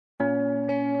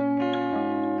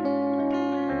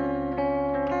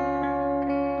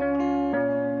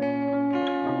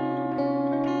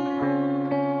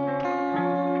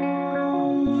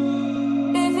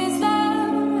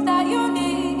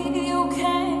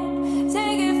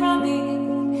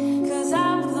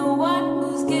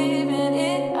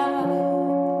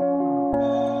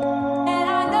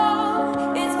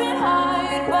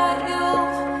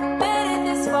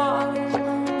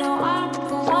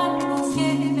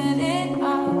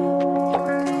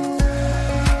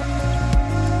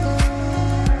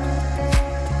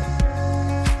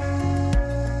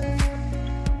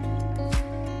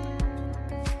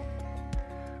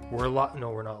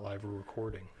No, we're not live. We're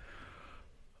recording.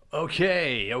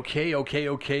 Okay.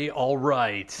 All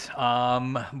right.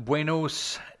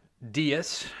 Buenos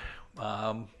dias.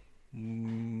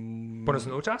 Buenos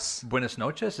noches? Buenos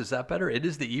noches. Is that better? It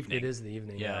is the evening. It is the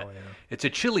evening now, yeah. It's a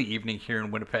chilly evening here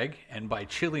in Winnipeg. And by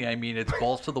chilly, I mean it's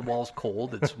balls to the walls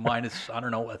cold. It's minus,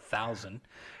 1,000.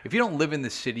 If you don't live in the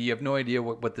city, you have no idea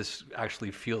what this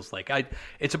actually feels like.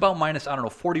 It's about minus,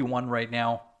 41 right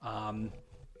now.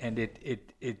 And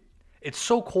it's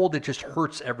so cold it just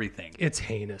hurts everything. It's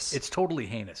heinous. It's totally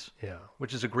heinous. Yeah.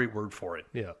 Which is a great word for it.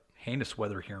 Yeah. Heinous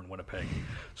weather here in Winnipeg.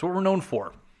 It's what we're known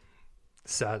for.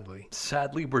 Sadly,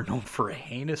 we're known for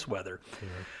heinous weather. Yeah.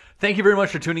 Thank you very much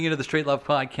for tuning into the Straight Love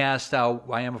Podcast.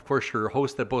 I am, of course, your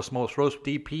host that boasts most, Roast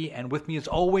DP, and with me as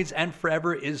always and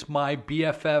forever is my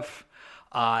BFF,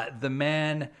 the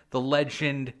man, the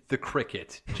legend, the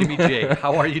cricket, Jimmy J.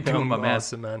 How are you doing, my man?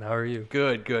 Awesome, man. How are you?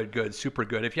 Good. Super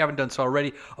good. If you haven't done so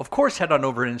already, of course, head on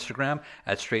over to Instagram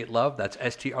at Straight Love. That's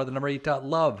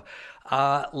STR8.love.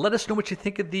 Let us know what you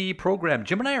think of the program.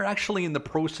 Jim and I are actually in the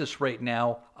process right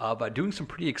now of doing some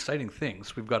pretty exciting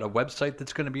things. We've got a website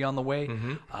that's going to be on the way.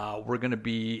 Mm-hmm. We're going to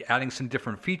be adding some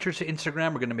different features to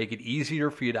Instagram. We're going to make it easier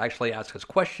for you to actually ask us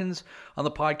questions on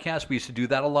the podcast. We used to do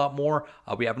that a lot more.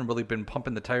 We haven't really been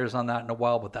pumping the tires on that in a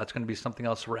while, but that's going to be something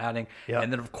else we're adding. Yep.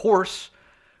 And then, of course,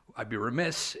 I'd be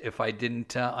remiss if I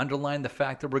didn't underline the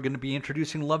fact that we're going to be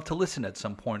introducing Love to Listen at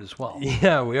some point as well.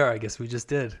 Yeah, we are. I guess we just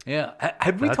did. Yeah.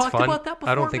 Have we talked about that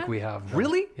before? I don't think we have. No.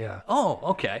 Really? Yeah. Oh,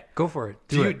 okay. Go for it.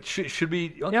 Do it. Should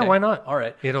we? Okay. Yeah, why not? All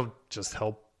right. It'll just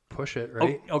help push it,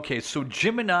 right? Oh, okay. So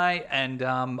Jim and I, and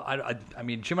I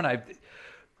mean, Jim and I,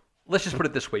 let's just put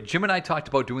it this way. Jim and I talked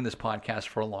about doing this podcast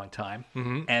for a long time.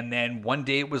 Mm-hmm. And then one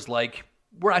day it was like,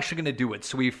 we're actually going to do it.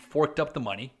 So we forked up the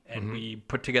money and we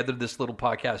put together this little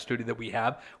podcast studio that we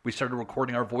have. We started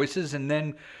recording our voices, and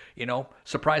then,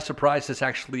 surprise, surprise, this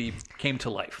actually came to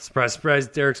life. Surprise, surprise,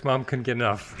 Derek's mom couldn't get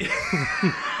enough.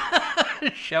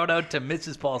 Shout out to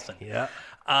Mrs. Paulson. Yeah.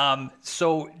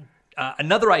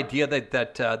 Another idea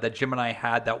that Jim and I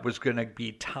had that was going to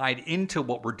be tied into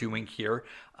what we're doing here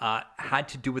had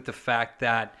to do with the fact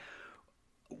that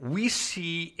we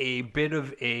see a bit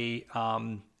of a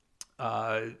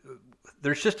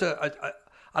there's just I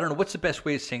don't know, what's the best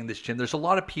way of saying this, Jim? There's a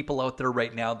lot of people out there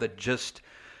right now that just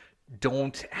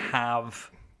don't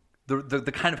have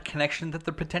the kind of connection that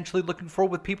they're potentially looking for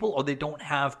with people, or they don't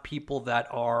have people that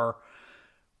are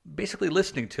basically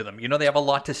listening to them. They have a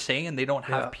lot to say, and they don't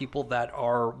have people that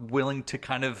are willing to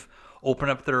kind of open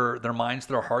up their minds,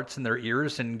 their hearts, and their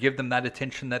ears and give them that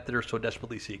attention that they're so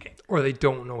desperately seeking. Or they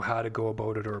don't know how to go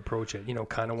about it or approach it.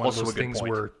 Kind of one also of those things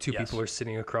point. where two people are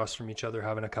sitting across from each other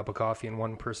having a cup of coffee, and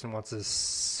one person wants to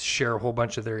share a whole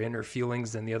bunch of their inner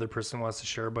feelings, and the other person wants to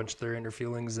share a bunch of their inner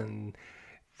feelings, and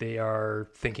they are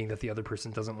thinking that the other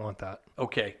person doesn't want that.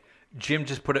 Okay. Jim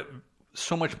just put it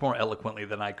so much more eloquently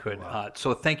than I could. Wow.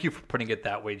 So thank you for putting it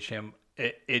that way, Jim.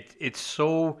 It's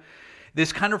so...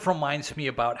 This kind of reminds me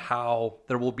about how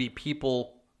there will be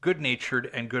people good-natured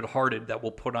and good-hearted that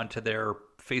will put onto their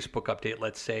Facebook update,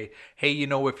 let's say, hey,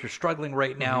 if you're struggling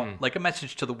right now, like a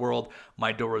message to the world,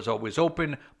 my door is always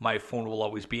open, my phone will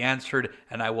always be answered,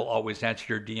 and I will always answer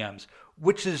your DMs,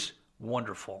 which is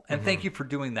wonderful. And thank you for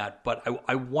doing that. But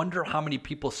I wonder how many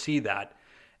people see that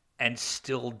and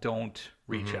still don't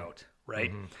reach out,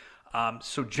 right?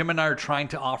 So Jim and I are trying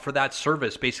to offer that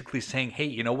service, basically saying, hey,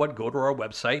 you know what? Go to our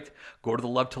website, go to the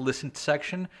Love to Listen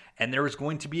section, and there is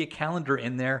going to be a calendar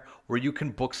in there where you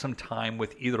can book some time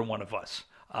with either one of us.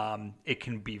 It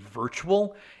can be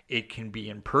virtual. It can be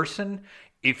in person.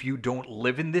 If you don't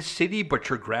live in this city, but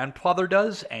your grandfather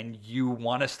does, and you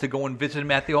want us to go and visit him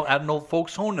at an old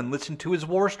folks' home and listen to his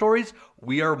war stories,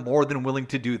 we are more than willing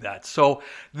to do that. So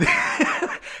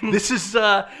this is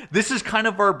kind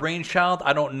of our brainchild.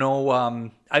 I don't know.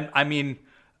 I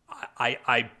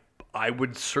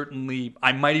would certainly.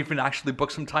 I might even actually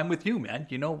book some time with you, man.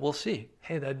 We'll see.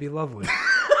 Hey, that'd be lovely.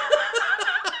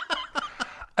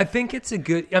 I think it's a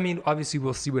good. Obviously,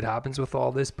 we'll see what happens with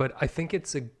all this, but I think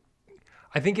it's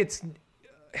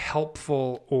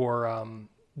helpful, or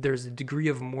there's a degree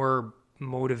of more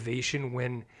motivation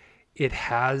when it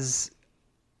has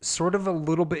sort of a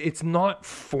little bit, it's not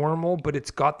formal, but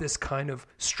it's got this kind of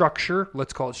structure.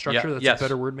 Let's call it structure. Yeah, That's yes. a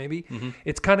better word, maybe.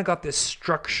 It's kind of got this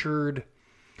structured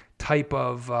type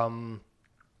of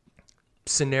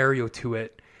scenario to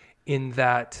it, in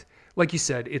that, like you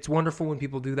said, it's wonderful when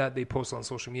people do that. They post on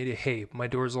social media, hey, my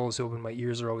door is always open, my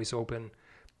ears are always open,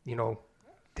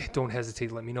 don't hesitate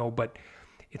to let me know. But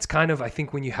it's kind of, I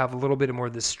think when you have a little bit more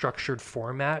of this structured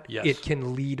format, Yes. it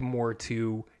can lead more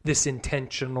to this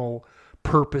intentional,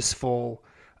 purposeful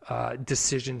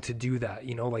decision to do that.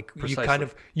 You know, like Precisely.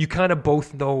 you kind of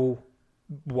both know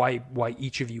why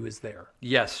each of you is there.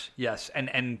 Yes,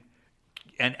 and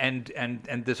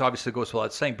this obviously goes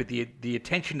without saying, but the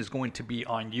attention is going to be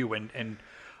on you, and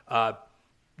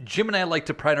Jim and I like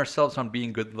to pride ourselves on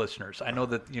being good listeners. I know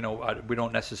that we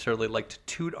don't necessarily like to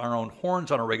toot our own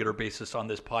horns on a regular basis on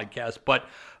this podcast, but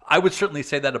I would certainly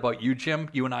say that about you, Jim.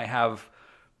 You and I have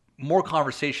more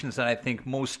conversations than I think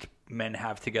most men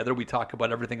have together. We talk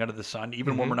about everything under the sun.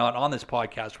 Even when we're not on this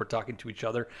podcast, we're talking to each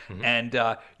other. And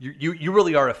you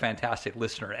really are a fantastic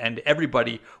listener. And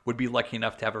everybody would be lucky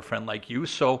enough to have a friend like you.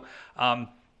 So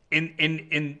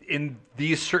in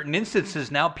these certain instances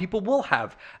now, people will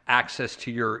have access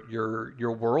to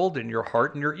your world and your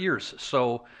heart and your ears.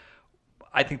 So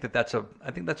I think that's a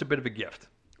bit of a gift.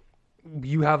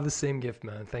 You have the same gift,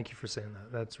 man. Thank you for saying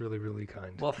that. That's really, really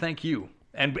kind. Well, thank you.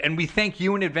 And we thank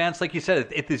you in advance, like you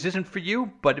said. If this isn't for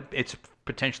you, but it's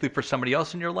potentially for somebody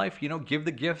else in your life, give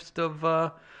the gift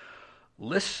of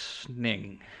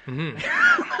listening.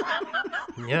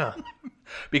 Yeah.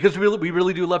 Because we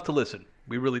really do love to listen.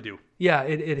 We really do. Yeah,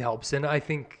 it helps. And I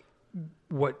think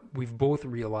what we've both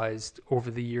realized over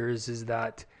the years is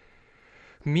that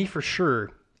me for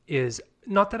sure is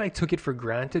not that I took it for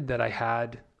granted that I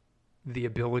had the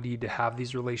ability to have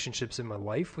these relationships in my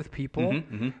life with people,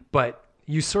 but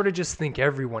you sort of just think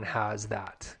everyone has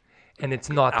that, and it's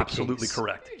not the case. Absolutely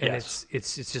correct. And yes.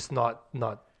 it's just not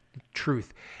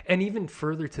truth. And even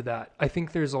further to that, I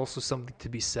think there's also something to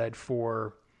be said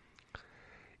for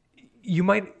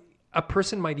a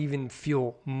person might even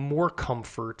feel more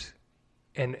comfort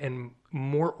and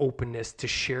more openness to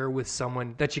share with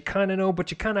someone that you kind of know, but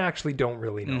you kind of actually don't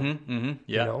really know.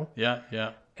 Yeah.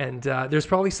 Yeah. And there's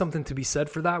probably something to be said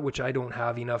for that, which I don't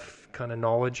have enough kind of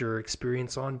knowledge or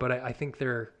experience on. But I think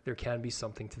there can be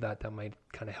something to that might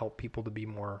kind of help people to be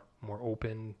more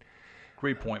open.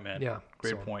 Great point, man. Yeah,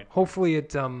 Great point. Hopefully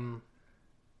it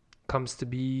comes to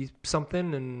be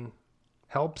something and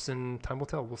helps, and time will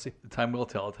tell. We'll see. Time will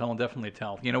tell. Time will definitely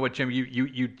tell. You know what, Jim?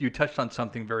 You touched on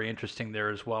something very interesting there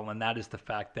as well, and that is the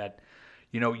fact that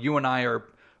you and I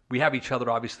we have each other,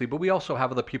 obviously, but we also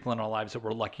have other people in our lives that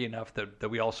we're lucky enough that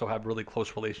we also have really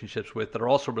close relationships with that are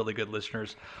also really good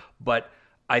listeners. But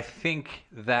I think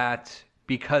that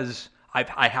because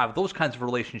I have those kinds of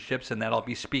relationships, and that I'll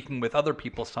be speaking with other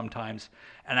people sometimes,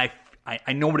 and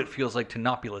I know what it feels like to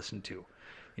not be listened to.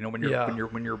 When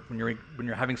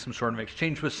you're having some sort of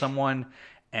exchange with someone,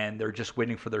 and they're just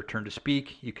waiting for their turn to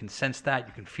speak, you can sense that,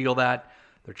 you can feel that.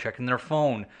 They're checking their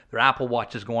phone. Their Apple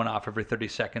Watch is going off every 30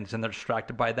 seconds, and they're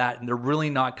distracted by that. And they're really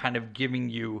not kind of giving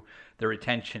you their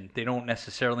attention. They don't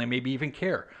necessarily maybe even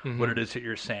care what it is that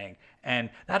you're saying. And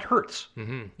that hurts.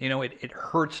 It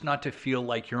hurts not to feel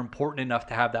like you're important enough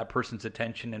to have that person's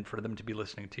attention and for them to be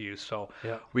listening to you. So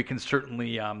we can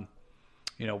certainly,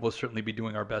 we'll certainly be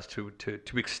doing our best to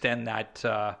extend that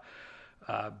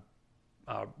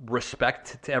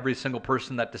respect to every single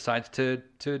person that decides to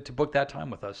book that time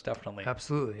with us. Definitely.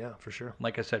 Absolutely. Yeah, for sure.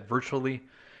 Like I said, virtually,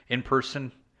 in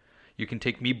person. You can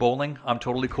take me bowling. I'm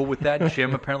totally cool with that.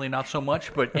 Jim, apparently not so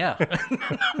much, but yeah.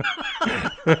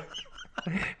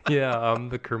 Yeah, I'm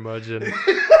the curmudgeon.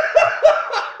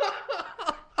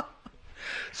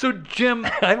 So, Jim,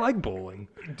 I like bowling.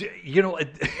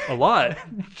 A lot.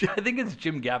 I think it's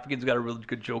Jim Gaffigan's got a really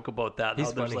good joke about that.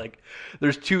 He's There's funny.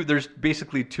 there's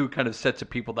basically two kind of sets of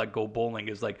people that go bowling.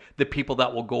 Is like the people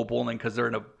that will go bowling because they're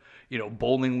in a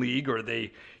bowling league, or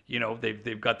they've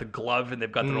got the glove and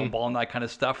they've got their own ball and that kind of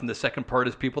stuff. And the second part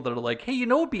is people that are like, hey,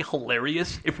 it'd be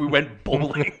hilarious if we went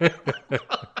bowling.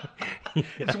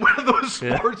 It's one of those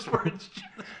sports where it's just,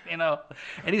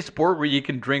 any sport where you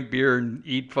can drink beer and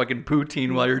eat fucking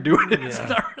poutine while you're doing it. It's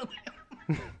not really.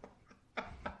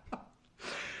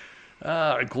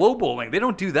 Glow bowling, they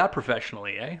don't do that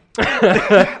professionally, eh?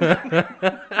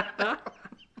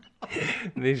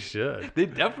 They should. They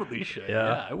definitely should.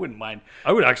 Yeah, I wouldn't mind.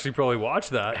 I would actually probably watch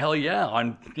that. Hell yeah,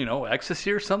 on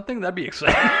Ecstasy or something, that'd be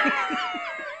exciting.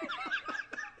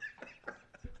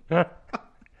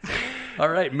 All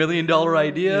right, $1 million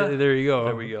idea. Yeah, there you go.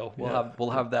 There we go.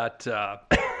 We'll have that.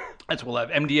 We'll have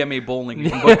MDMA bowling. You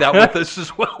can book that with us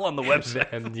as well on the website.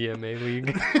 The MDMA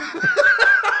league.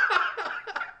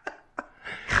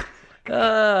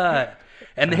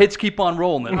 And the hits keep on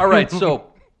rolling. All right, so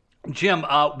Jim,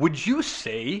 would you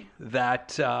say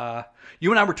that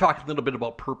you and I were talking a little bit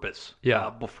about purpose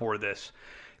before this?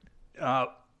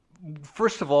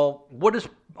 First of all,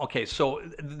 so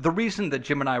the reason that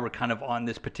Jim and I were kind of on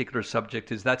this particular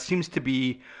subject is that seems to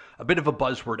be a bit of a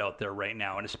buzzword out there right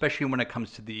now, and especially when it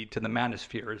comes to the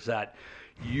manosphere, is that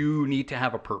you need to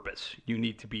have a purpose. You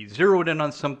need to be zeroed in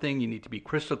on something. You need to be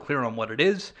crystal clear on what it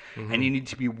is. And you need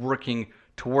to be working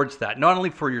towards that, not only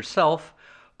for yourself,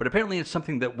 but apparently it's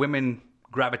something that women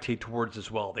gravitate towards as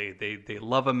well. They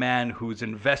love a man who's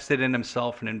invested in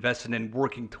himself and invested in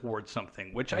working towards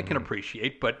something, which I can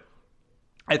appreciate. But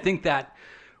I think that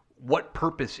what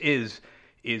purpose is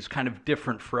kind of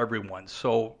different for everyone.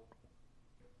 So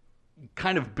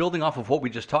kind of building off of what we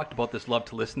just talked about, this Love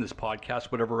to Listen, this podcast,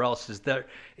 whatever else, is there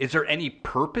any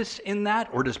purpose in that,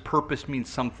 or does purpose mean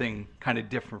something kind of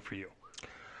different for you?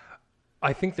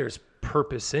 I think there's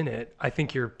purpose in it. I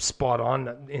think you're spot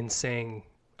on in saying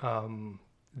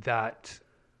that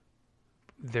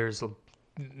there's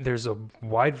a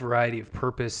wide variety of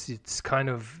purpose. It's kind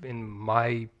of, in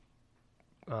my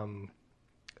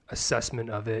assessment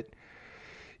of it,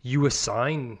 you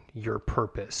assign your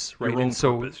purpose, right? Your own and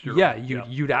so purpose,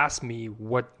 you'd ask me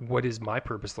what is my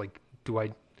purpose? Like, do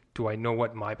I know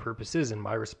what my purpose is? And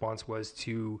my response was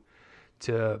to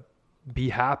be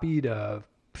happy, to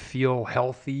feel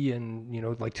healthy, and, you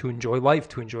know, like to enjoy life,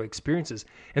 to enjoy experiences.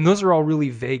 And those are all really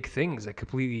vague things. I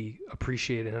completely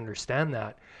appreciate and understand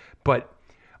that. But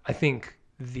I think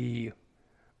the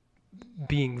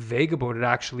being vague about it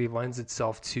actually lends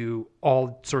itself to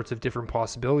all sorts of different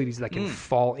possibilities that can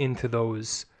fall into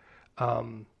those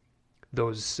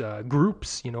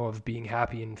groups, you know, of being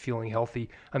happy and feeling healthy.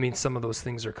 I mean, some of those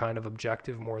things are kind of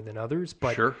objective more than others,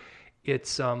 but sure.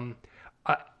 It's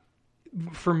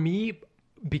for me,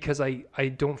 because I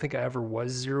don't think I ever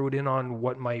was zeroed in on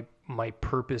what my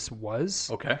purpose was.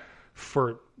 Okay.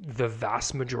 For the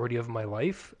vast majority of my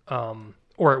life,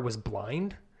 or it was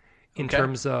blind in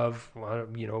terms of,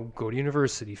 you know, go to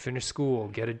university, finish school,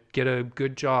 get a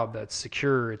good job that's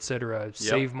secure, etc.,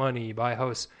 save money, buy a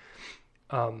house.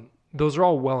 Those are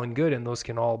all well and good, and those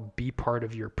can all be part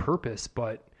of your purpose,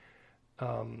 but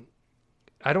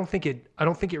I don't think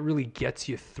it really gets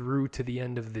you through to the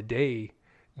end of the day,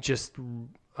 just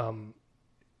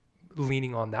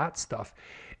leaning on that stuff.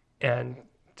 And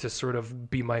to sort of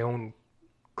be my own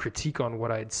critique on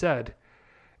what I had said,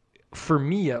 for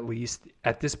me, at least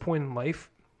at this point in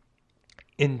life,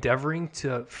 endeavoring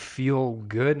to feel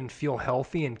good and feel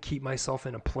healthy and keep myself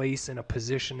in a place, in a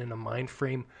position, in a mind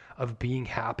frame of being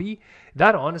happy,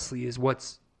 that honestly is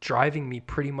what's driving me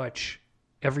pretty much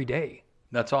every day.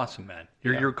 That's awesome, man.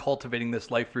 You're cultivating this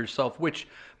life for yourself, which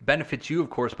benefits you, of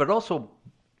course, but it also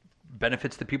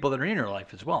benefits the people that are in your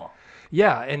life as well.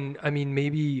 Yeah, and I mean,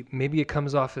 maybe it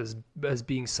comes off as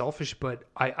being selfish, but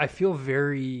I feel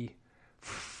very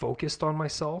focused on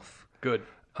myself. Good.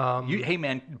 Hey,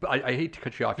 man, I hate to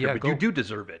cut you off here, but go. you do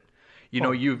deserve it. You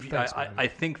know, thanks, I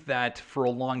think that for a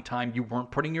long time you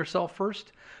weren't putting yourself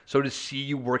first. So to see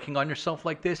you working on yourself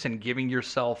like this and giving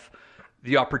yourself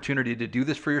the opportunity to do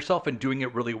this for yourself and doing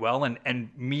it really well, and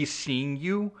me seeing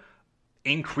you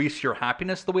increase your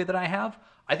happiness the way that I have,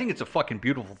 I think it's a fucking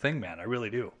beautiful thing, man. I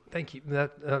really do. Thank you.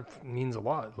 That means a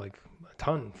lot, like a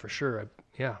ton for sure.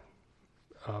 You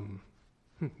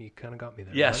kind of got me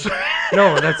there. Yes. Right?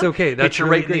 No, that's okay. That's you're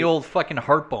really right in the old fucking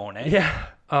heart bone, eh? Yeah.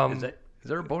 Is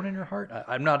there a bone in your heart?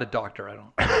 I'm not a doctor. I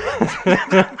don't.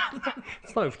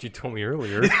 It's not what you told me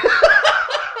earlier.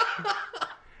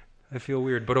 I feel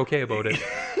weird, but okay about it.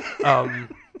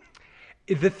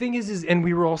 The thing is, and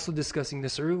we were also discussing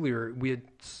this earlier, we had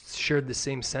shared the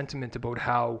same sentiment about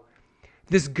how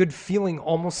this good feeling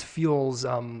almost feels,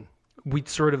 we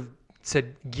sort of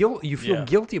said guilt. You feel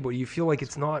guilty about it. You feel like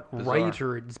it's not right,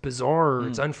 or it's bizarre, or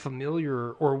it's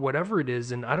unfamiliar, or whatever it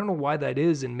is. And I don't know why that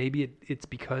is. And maybe it's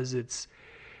because it's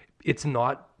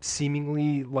not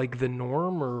seemingly like the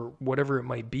norm or whatever it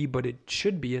might be, but it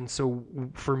should be. And so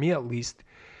for me, at least,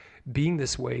 being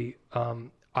this way,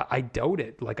 I doubt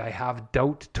it. Like, I have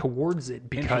doubt towards it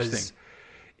because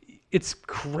it's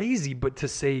crazy. But to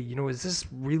say, you know, is this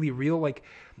really real? Like,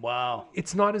 wow,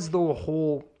 it's not as though a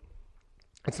whole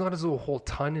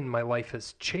ton in my life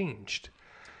has changed.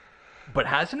 But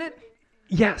hasn't it?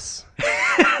 Yes.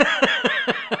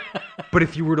 But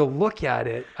if you were to look at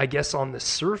it, I guess on the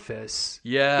surface,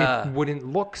 it wouldn't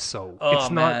look so. Oh,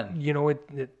 it's not, man. you know,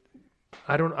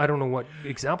 I don't know what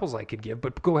examples I could give,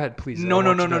 but go ahead, please. No.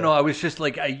 I was just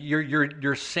like,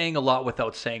 you're saying a lot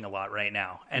without saying a lot right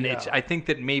now, and I think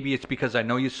that maybe it's because I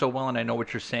know you so well and I know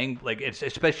what you're saying. Like, it's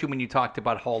especially when you talked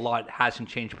about how a lot hasn't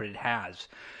changed, but it has.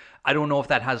 I don't know if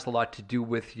that has a lot to do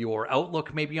with your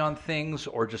outlook maybe on things,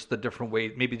 or just the different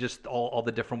way, maybe just all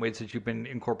the different ways that you've been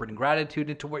incorporating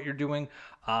gratitude into what you're doing,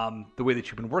 the way that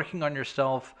you've been working on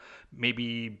yourself,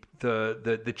 maybe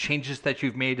the changes that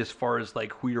you've made as far as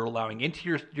like who you're allowing into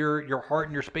your heart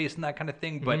and your space and that kind of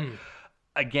thing. But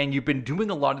again, you've been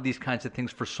doing a lot of these kinds of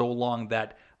things for so long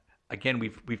that again,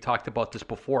 we've talked about this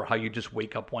before, how you just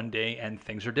wake up one day and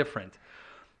things are different.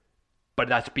 But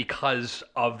that's because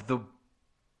of the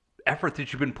effort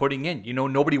that you've been putting in. You know,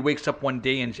 nobody wakes up one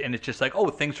day and it's just like, oh,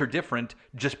 things are different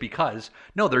just because.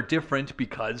 No, they're different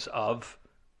because of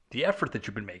the effort that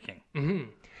you've been making. Mm-hmm.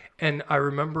 And I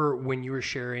remember when you were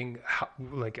sharing, how,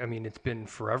 like, I mean, it's been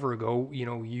forever ago, you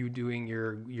know, you doing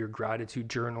your gratitude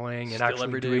journaling and Still actually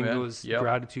every day, doing man. those Yep.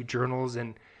 gratitude journals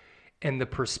and the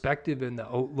perspective and the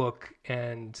outlook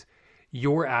and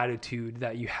your attitude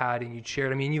that you had and you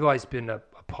shared. I mean, you've always been a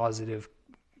positive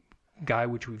guy,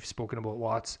 which we've spoken about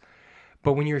lots.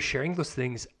 But when you were sharing those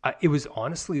things, it was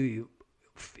honestly,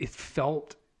 it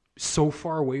felt so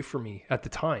far away from me at the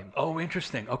time. Oh,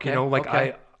 interesting. Okay. You know, like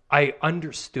okay. I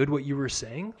understood what you were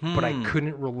saying, but I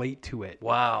couldn't relate to it.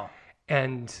 Wow.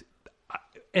 And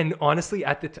honestly,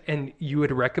 and you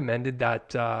had recommended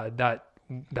that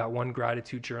one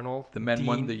gratitude journal, The men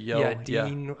one, the yellow. yeah,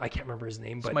 Dean. I can't remember his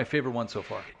name, It's but my favorite one so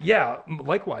far. yeah,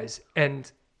 likewise. And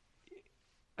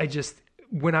I just,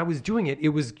 when I was doing it,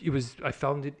 I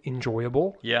found it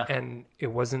enjoyable. Yeah. And it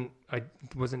wasn't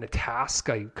a task.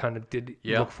 I kind of did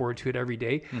Yeah. look forward to it every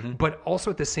day. But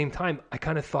also at the same time, I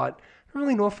kind of thought, I don't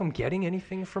really know if I'm getting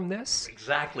anything from this.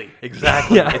 Exactly.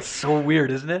 Exactly. Yeah. It's so weird,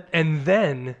 isn't it? And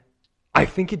then I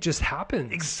think it just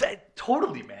happens.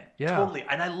 Totally, man. Yeah. Totally.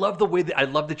 And I love the way I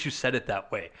love that you said it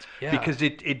that way. Yeah. Because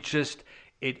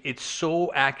it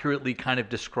so accurately kind of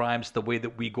describes the way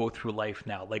that we go through life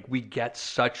now. Like, we get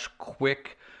such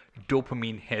quick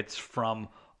dopamine hits from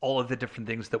all of the different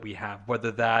things that we have,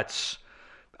 whether that's,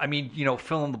 I mean, you know,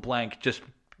 fill in the blank, just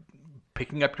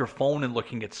picking up your phone and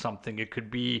looking at something. It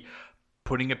could be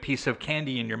putting a piece of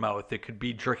candy in your mouth. It could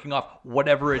be jerking off,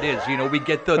 whatever it is. You know, we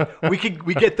get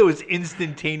those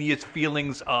instantaneous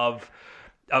feelings of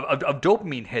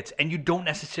dopamine hits, and you don't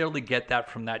necessarily get that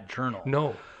from that journal.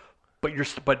 No. But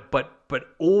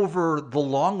over the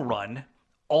long run,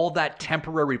 all that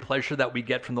temporary pleasure that we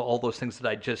get from all those things that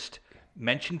I just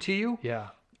mentioned to you, Yeah.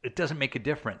 it doesn't make a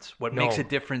difference. What No. makes a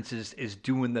difference is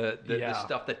doing the Yeah.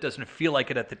 stuff that doesn't feel like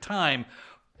it at the time,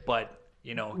 but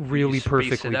you know, Really you space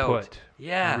perfectly it out. put.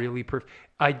 Yeah, Really perfect.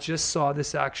 I just saw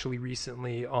this actually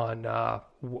recently on, I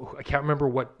can't remember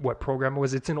what program it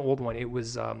was. It's an old one. It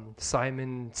was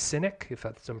Simon Sinek, if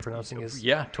that's I'm pronouncing his.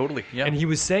 Yeah, totally. Yeah, And he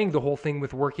was saying the whole thing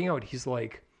with working out. He's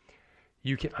like,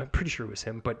 I'm pretty sure it was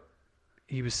him, but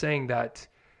he was saying that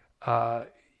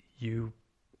you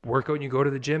work out and you go to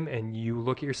the gym and you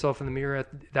look at yourself in the mirror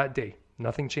that day.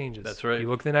 Nothing changes. That's right. You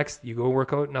look the next, you go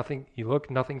work out, nothing. You look,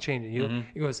 nothing changes.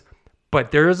 He goes, but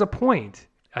there is a point.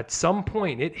 At some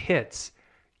point, it hits.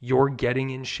 You're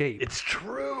getting in shape. it's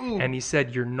true. And he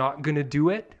said, you're not going to do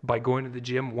it by going to the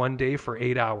gym one day for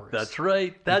 8 hours. That's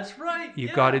right. That's right. You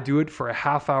yeah. got to do it for a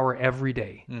half hour every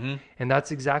day. And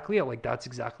that's exactly it. Like, that's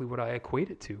exactly what I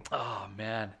equate it to. Oh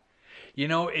man, you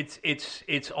know,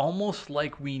 it's almost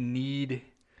like we need,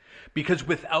 because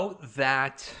without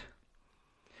that,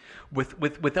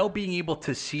 without being able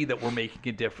to see that we're making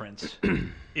a difference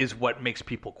is what makes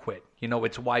people quit. You know,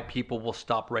 it's why people will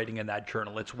stop writing in that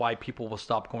journal. It's why people will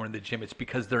stop going to the gym. It's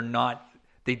because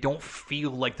they don't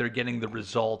feel like they're getting the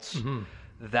results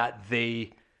that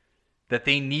they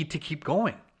need to keep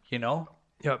going, you know?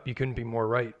 Yep, you couldn't be more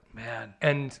right. Man.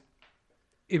 And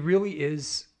it really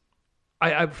is,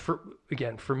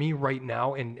 for me right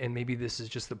now, and maybe this is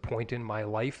just the point in my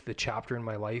life, the chapter in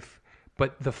my life,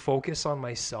 but the focus on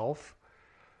myself,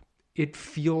 it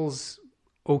feels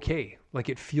okay. Like,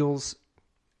 it feels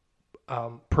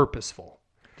purposeful.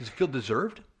 Does it feel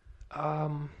deserved?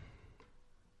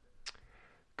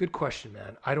 Good question,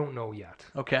 man. I don't know yet.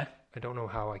 Okay. I don't know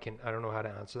how to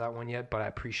answer that one yet, but I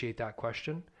appreciate that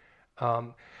question.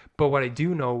 But what I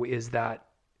do know is that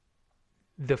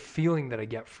the feeling that I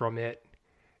get from it,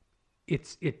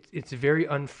 it's very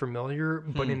unfamiliar,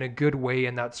 but in a good way.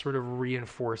 And that sort of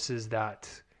reinforces that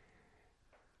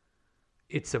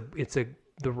it's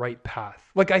the right path.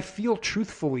 Like, I feel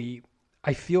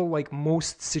like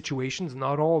most situations,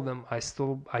 not all of them, I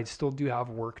still do have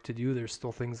work to do. There's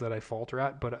still things that I falter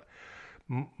at, but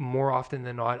more often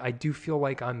than not, I do feel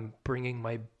like I'm bringing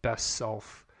my best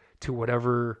self to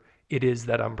whatever it is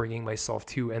that I'm bringing myself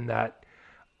to, and that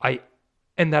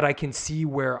I can see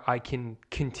where I can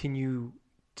continue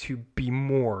to be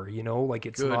more, you know, like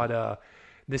it's Good. not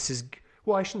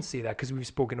I shouldn't say that, because we've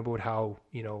spoken about how,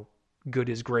 you know, good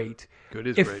is great. Good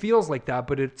is it great. feels like that,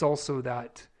 but it's also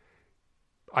that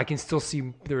I can still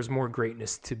see there's more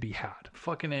greatness to be had.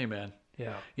 Fucking A, man.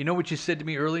 Yeah. You know what you said to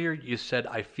me earlier? You said,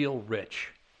 I feel rich.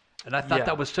 And I thought Yeah.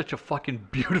 that was such a fucking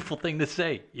beautiful thing to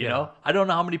say, you know? I don't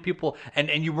know how many people, and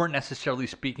you weren't necessarily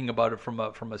speaking about it from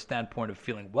a standpoint of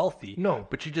feeling wealthy. No.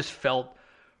 But you just felt,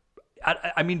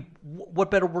 I mean,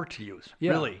 what better word to use,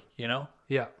 really, you know?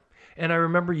 Yeah. And I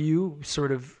remember you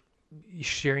sort of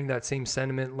sharing that same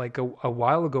sentiment like a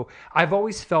while ago. I've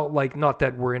always felt like, not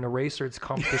that we're in a race or it's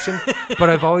competition, but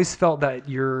I've always felt that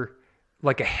you're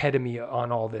like ahead of me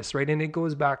on all this, right? And it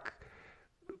goes back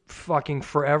fucking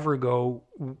forever ago,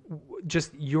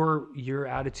 just your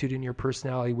attitude and your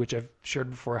personality, which I've shared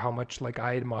before, how much like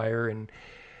I admire,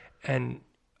 and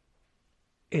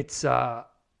it's and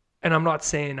I'm not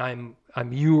saying I'm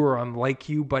you or I'm like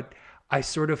you, but I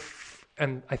sort of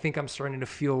I think I'm starting to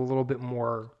feel a little bit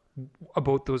more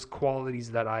about those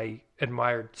qualities that I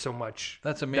admired so much.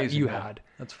 That's amazing. That you man. had.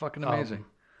 That's fucking amazing.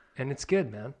 And it's good,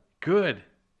 man. Good.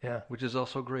 Yeah. Which is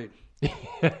also great.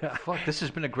 Fuck, this has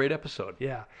been a great episode.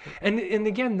 Yeah. And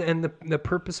again, and the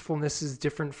purposefulness is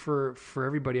different for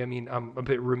everybody. I mean, I'm a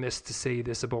bit remiss to say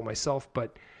this about myself,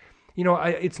 but you know,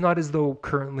 it's not as though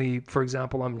currently, for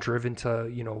example, I'm driven to,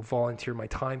 you know, volunteer my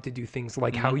time to do things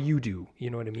like how you do, you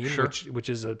know what I mean? Sure. Which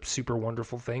is a super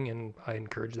wonderful thing. And I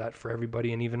encourage that for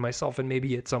everybody and even myself. And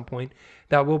maybe at some point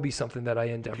that will be something that I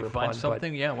endeavor upon. Find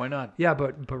something, yeah, why not? Yeah.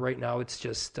 But right now it's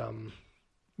just,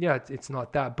 yeah, it's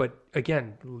not that. But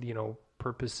again, you know,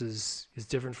 purpose is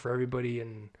different for everybody.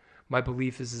 And my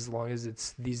belief is as long as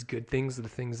it's these good things, the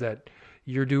things that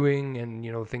you're doing and,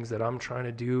 you know, things that I'm trying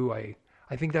to do,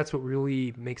 I think that's what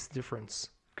really makes the difference.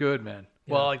 Good, man.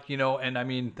 Yeah. Well, you know, and I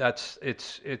mean,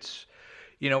 it's,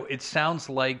 you know, it sounds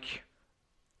like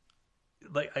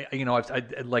you know,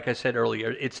 like I said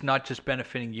earlier, it's not just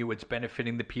benefiting you, it's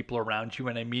benefiting the people around you.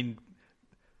 And I mean,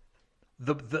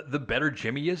 the better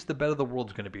Jimmy is, the better the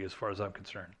world's going to be as far as I'm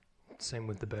concerned. Same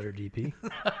with the better DP.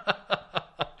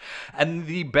 And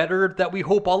the better that we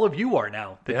hope all of you are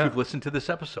now that you've listened to this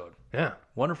episode. Yeah.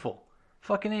 Wonderful.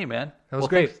 Fucking A, man. That was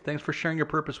great. Thanks for sharing your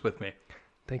purpose with me.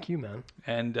 Thank you, man.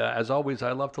 And as always,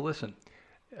 I love to listen.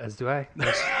 As do I.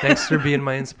 Thanks for being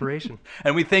my inspiration.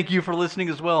 And we thank you for listening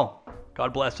as well.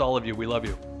 God bless all of you. We love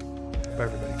you. Bye,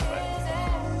 everybody.